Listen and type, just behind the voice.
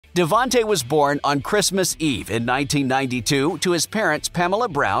Davante was born on Christmas Eve in 1992 to his parents Pamela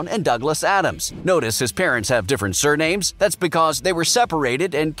Brown and Douglas Adams. Notice his parents have different surnames. That's because they were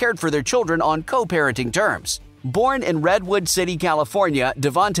separated and cared for their children on co-parenting terms. Born in Redwood City, California,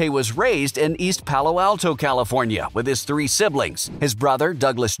 Davante was raised in East Palo Alto, California, with his 3 siblings, his brother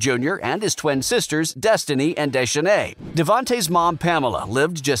Douglas Jr. and his twin sisters Destiny and Deshawnay. Davante's mom, Pamela,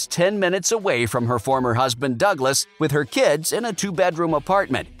 lived just 10 minutes away from her former husband Douglas with her kids in a 2-bedroom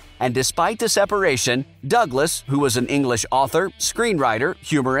apartment. And despite the separation, Douglas, who was an English author, screenwriter,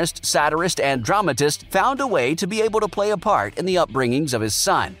 humorist, satirist, and dramatist, found a way to be able to play a part in the upbringings of his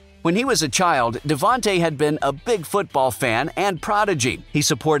son. When he was a child, Davante had been a big football fan and prodigy. He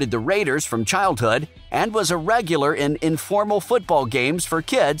supported the Raiders from childhood and was a regular in informal football games for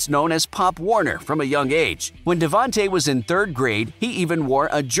kids known as Pop Warner from a young age. When Davante was in 3rd grade, he even wore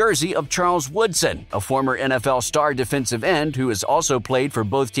a jersey of Charles Woodson, a former NFL star defensive end who has also played for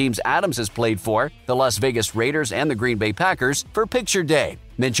both teams Adams has played for, the Las Vegas Raiders and the Green Bay Packers, for picture day,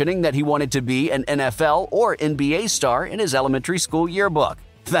 mentioning that he wanted to be an NFL or NBA star in his elementary school yearbook.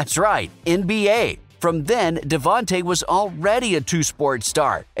 That's right, NBA. From then, Davante was already a 2-sport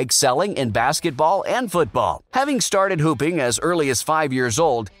star, excelling in basketball and football. Having started hooping as early as 5 years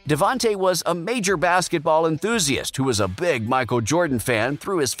old, Davante was a major basketball enthusiast who was a big Michael Jordan fan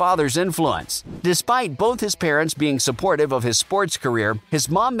through his father's influence. Despite both his parents being supportive of his sports career, his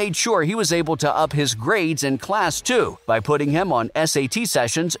mom made sure he was able to up his grades in class too by putting him on SAT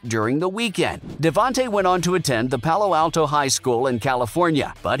sessions during the weekend. Davante went on to attend the Palo Alto High School in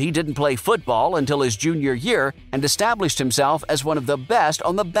California, but he didn't play football until his junior year and established himself as one of the best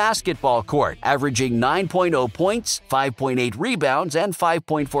on the basketball court, averaging 9.0 points, 5.8 rebounds, and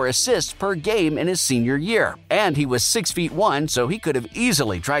 5.4 assists per game in his senior year. And he was 6'1", so he could have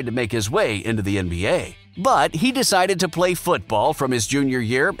easily tried to make his way into the NBA. But he decided to play football from his junior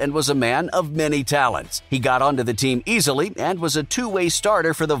year and was a man of many talents. He got onto the team easily and was a 2-way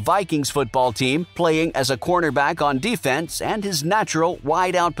starter for the Vikings football team, playing as a cornerback on defense and his natural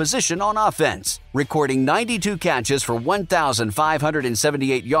wide-out position on offense, recording 92 catches for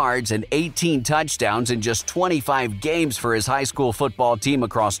 1,578 yards and 18 touchdowns in just 25 games for his high school football team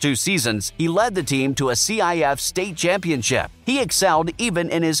across 2 seasons. He led the team to a CIF state championship. He excelled even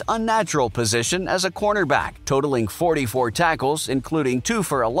in his unnatural position as a cornerback, totaling 44 tackles, including 2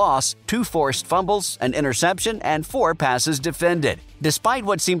 for a loss, 2 forced fumbles, an interception, and 4 passes defended. Despite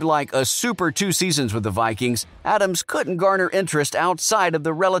what seemed like a super 2 seasons with the Vikings, Adams couldn't garner interest outside of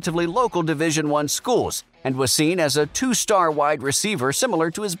the relatively local Division I schools and was seen as a 2-star wide receiver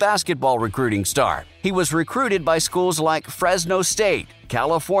similar to his basketball recruiting star. He was recruited by schools like Fresno State,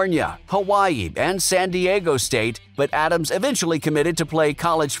 California, Hawaii, and San Diego State, but Adams eventually committed to play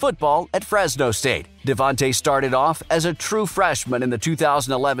college football at Fresno State. Davante started off as a true freshman in the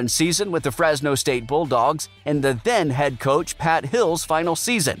 2011 season with the Fresno State Bulldogs in the then head coach Pat Hill's final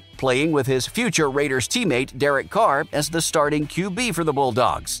season, playing with his future Raiders teammate Derek Carr as the starting QB for the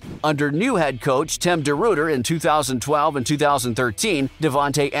Bulldogs. Under new head coach Tim DeRuyter in 2012 and 2013,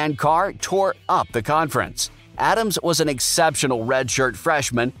 Davante and Carr tore up the conference. Adams was an exceptional redshirt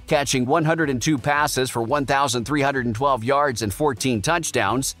freshman, catching 102 passes for 1,312 yards and 14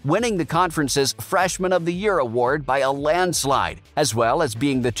 touchdowns, winning the conference's Freshman of the Year award by a landslide, as well as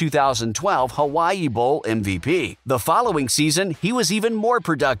being the 2012 Hawaii Bowl MVP. The following season, he was even more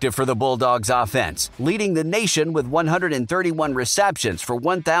productive for the Bulldogs offense, leading the nation with 131 receptions for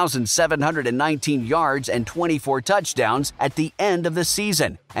 1,719 yards and 24 touchdowns at the end of the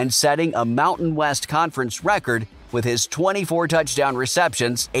season, and setting a Mountain West Conference record with his 24 touchdown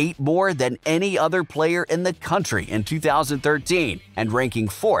receptions, 8 more than any other player in the country in 2013, and ranking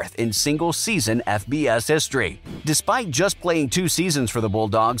 4th in single-season FBS history. Despite just playing 2 seasons for the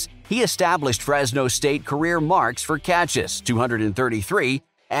Bulldogs, he established Fresno State career marks for catches, 233,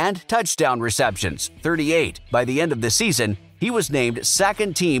 and touchdown receptions, 38. By the end of the season, he was named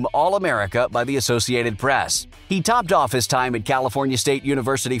 2nd Team All-America by the Associated Press. He topped off his time at California State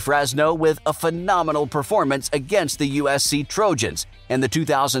University Fresno with a phenomenal performance against the USC Trojans in the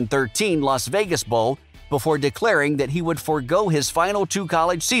 2013 Las Vegas Bowl before declaring that he would forego his final 2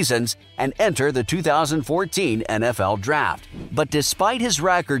 college seasons and enter the 2014 NFL Draft. But despite his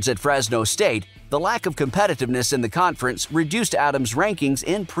records at Fresno State, the lack of competitiveness in the conference reduced Adams' rankings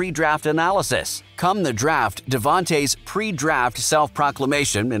in pre-draft analysis. Come the draft, Davante's pre-draft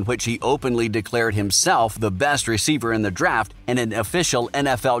self-proclamation, in which he openly declared himself the best receiver in the draft in an official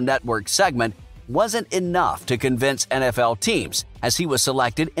NFL Network segment, wasn't enough to convince NFL teams, as he was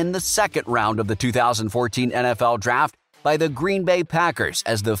selected in the 2nd round of the 2014 NFL Draft by the Green Bay Packers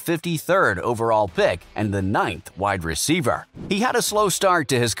as the 53rd overall pick and the 9th wide receiver. He had a slow start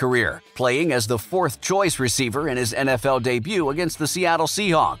to his career, playing as the 4th-choice receiver in his NFL debut against the Seattle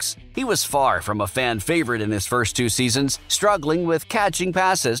Seahawks. He was far from a fan favorite in his first 2 seasons, struggling with catching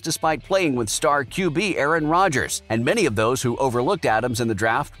passes despite playing with star QB Aaron Rodgers, and many of those who overlooked Adams in the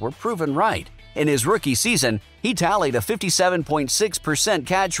draft were proven right. In his rookie season, he tallied a 57.6%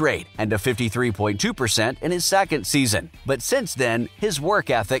 catch rate and a 53.2% in his second season. But since then, his work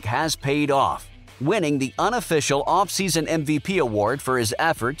ethic has paid off, winning the unofficial offseason MVP award for his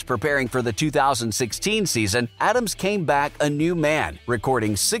efforts preparing for the 2016 season. Adams came back a new man,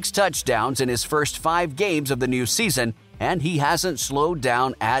 recording 6 touchdowns in his first 5 games of the new season, and he hasn't slowed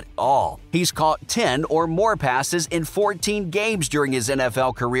down at all. He's caught 10 or more passes in 14 games during his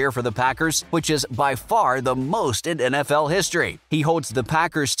NFL career for the Packers, which is by far the most in NFL history. He holds the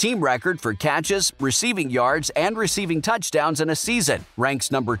Packers team record for catches, receiving yards, and receiving touchdowns in a season, ranks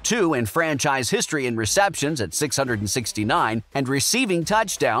number 2 in franchise history in receptions at 669, and receiving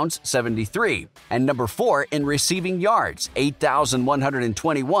touchdowns 73, and number 4 in receiving yards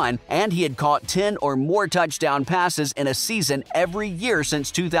 8,121, and he had caught 10 or more touchdown passes in a season every year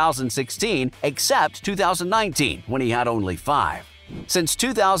since 2016, except 2019, when he had only 5. Since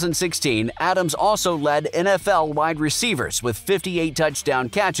 2016, Adams also led NFL wide receivers with 58 touchdown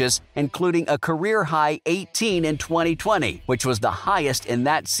catches, including a career-high 18 in 2020, which was the highest in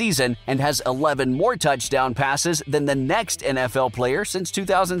that season, and has 11 more touchdown passes than the next NFL player since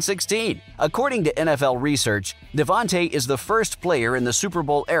 2016. According to NFL research, Davante is the first player in the Super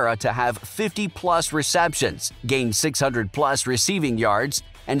Bowl era to have 50-plus receptions, gain 600-plus receiving yards,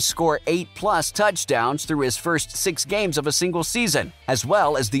 and score 8-plus touchdowns through his first 6 games of a single season, as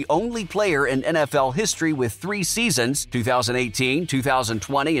well as the only player in NFL history with 3 seasons, 2018,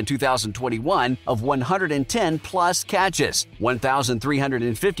 2020, and 2021, of 110-plus catches,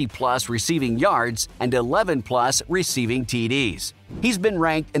 1,350-plus receiving yards, and 11-plus receiving TDs. He's been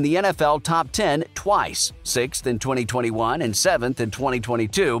ranked in the NFL top 10 twice, 6th in 2021 and 7th in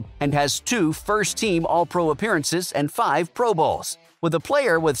 2022, and has 2 first-team All-Pro appearances and 5 Pro Bowls. With a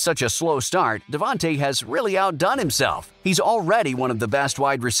player with such a slow start, Davante has really outdone himself. He's already one of the best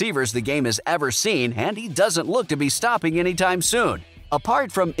wide receivers the game has ever seen, and he doesn't look to be stopping anytime soon.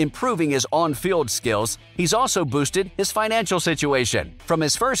 Apart from improving his on-field skills, he's also boosted his financial situation. From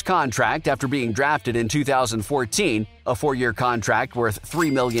his first contract after being drafted in 2014, a 4-year contract worth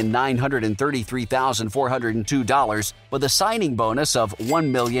 $3,933,402 with a signing bonus of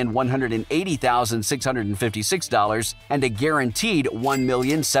 $1,180,656 and a guaranteed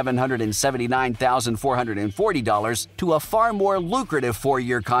 $1,779,440 to a far more lucrative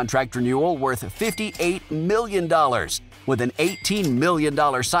 4-year contract renewal worth $58 million. With an $18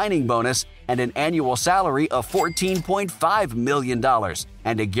 million signing bonus and an annual salary of $14.5 million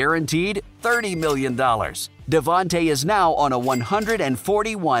and a guaranteed $30 million. Davante is now on a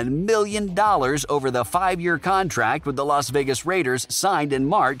 $141 million over the 5-year contract with the Las Vegas Raiders signed in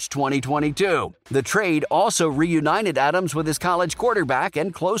March 2022. The trade also reunited Adams with his college quarterback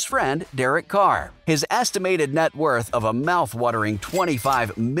and close friend Derek Carr. His estimated net worth of a mouth-watering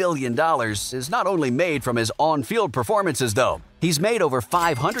 $25 million is not only made from his on-field performances, though. He's made over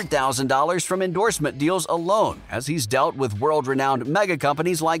 $500,000 from endorsement deals alone, as he's dealt with world-renowned mega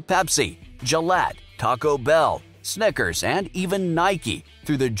companies like Pepsi, Gillette, Taco Bell, Snickers, and even Nike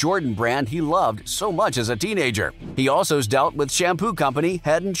through the Jordan brand he loved so much as a teenager. He also has dealt with shampoo company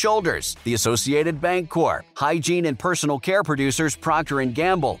Head & Shoulders, the Associated Bank Corp., hygiene and personal care producers Procter &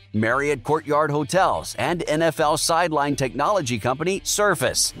 Gamble, Marriott Courtyard Hotels, and NFL sideline technology company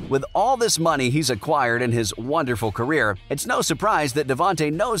Surface. With all this money he's acquired in his wonderful career, it's no surprise that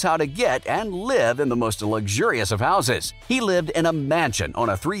Davante knows how to get and live in the most luxurious of houses. He lived in a mansion on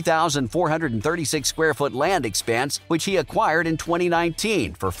a 3,436-square-foot land expanse, which he acquired in 2019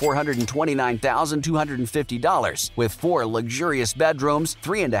 for $429,250, with 4 luxurious bedrooms,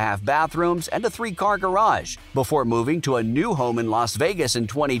 3.5 bathrooms, and a 3-car garage, before moving to a new home in Las Vegas in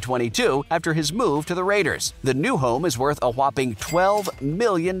 2022 after his move to the Raiders. The new home is worth a whopping $12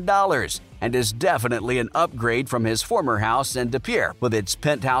 million and is definitely an upgrade from his former house in De Pere, with its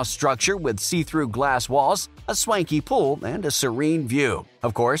penthouse structure with see-through glass walls, a swanky pool, and a serene view.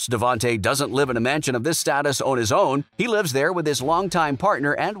 Of course, Davante doesn't live in a mansion of this status on his own. He lives there with his longtime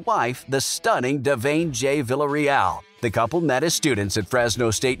partner and wife, the stunning Davane J. Villarreal. The couple met as students at Fresno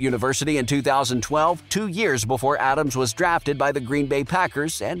State University in 2012, 2 years before Adams was drafted by the Green Bay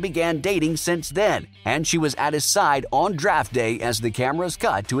Packers, and began dating since then. And she was at his side on draft day as the cameras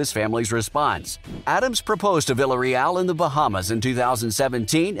cut to his family's response. Adams proposed to Villarreal in the Bahamas in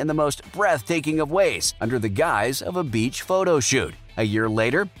 2017 in the most breathtaking of ways, under the guise of a beach photo shoot. A year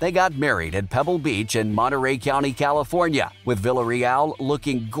later, they got married at Pebble Beach in Monterey County, California, with Villarreal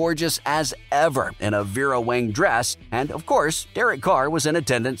looking gorgeous as ever in a Vera Wang dress, and of course, Derek Carr was in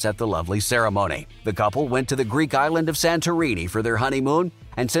attendance at the lovely ceremony. The couple went to the Greek island of Santorini for their honeymoon,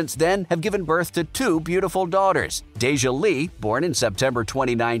 and since then have given birth to 2 beautiful daughters, Deja Lee, born in September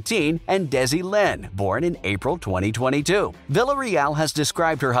 2019, and Desi Lynn, born in April 2022. Villarreal has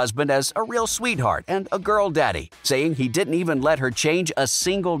described her husband as a real sweetheart and a girl daddy, saying he didn't even let her change a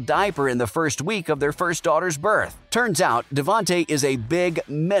single diaper in the first week of their first daughter's birth. Turns out, Davante is a big,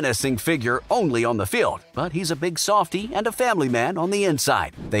 menacing figure only on the field, but he's a big softie and a family man on the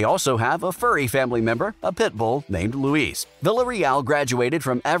inside. They also have a furry family member, a pit bull named Luis. Villarreal graduated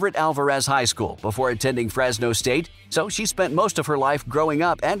from Everett Alvarez High School before attending Fresno State, so she spent most of her life growing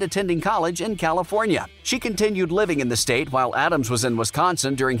up and attending college in California. She continued living in the state while Adams was in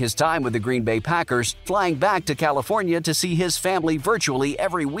Wisconsin during his time with the Green Bay Packers, flying back to California to see his family virtually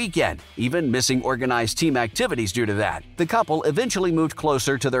every weekend, even missing organized team activities due to that. The couple eventually moved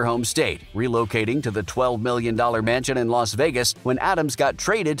closer to their home state, relocating to the $12 million mansion in Las Vegas when Adams got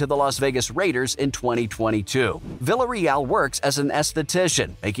traded to the Las Vegas Raiders in 2022. Villarreal works as an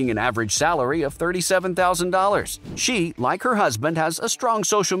esthetician, making an average salary of $37,000. She, like her husband, has a strong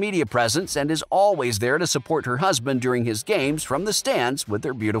social media presence and is always there to support her husband during his games from the stands with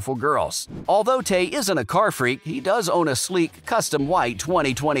their beautiful girls. Although Tay isn't a car freak, he does own a sleek, custom white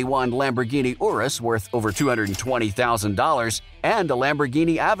 2021 Lamborghini Urus worth over $220,000 and a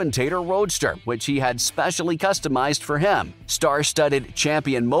Lamborghini Aventador Roadster, which he had specially customized for him. Star-studded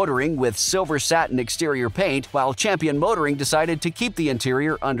Champion Motoring with silver satin exterior paint, while Champion Motoring decided to keep the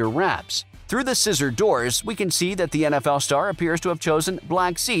interior under wraps. Through the scissor doors, we can see that the NFL star appears to have chosen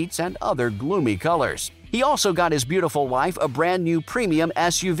black seats and other gloomy colors. He also got his beautiful wife a brand new premium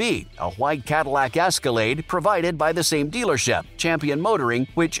SUV, a white Cadillac Escalade provided by the same dealership, Champion Motoring,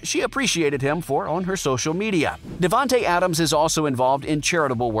 which she appreciated him for on her social media. Davante Adams is also involved in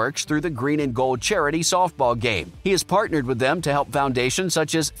charitable works through the Green and Gold charity softball game. He has partnered with them to help foundations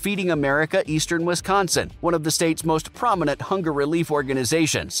such as Feeding America Eastern Wisconsin, one of the state's most prominent hunger relief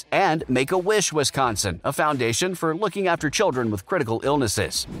organizations, and Make-A-Wish Wisconsin, a foundation for looking after children with critical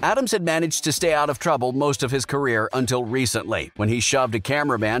illnesses. Adams had managed to stay out of trouble most of his career until recently, when he shoved a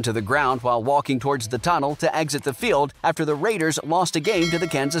cameraman to the ground while walking towards the tunnel to exit the field after the Raiders lost a game to the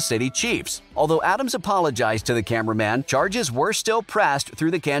Kansas City Chiefs. Although Adams apologized to the cameraman, charges were still pressed through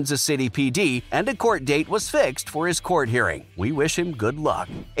the Kansas City PD, and a court date was fixed for his court hearing. We wish him good luck.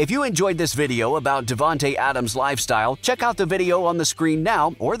 If you enjoyed this video about Davante Adams' lifestyle, check out the video on the screen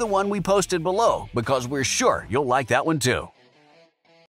now or the one we posted below, because we're sure you'll like that one too.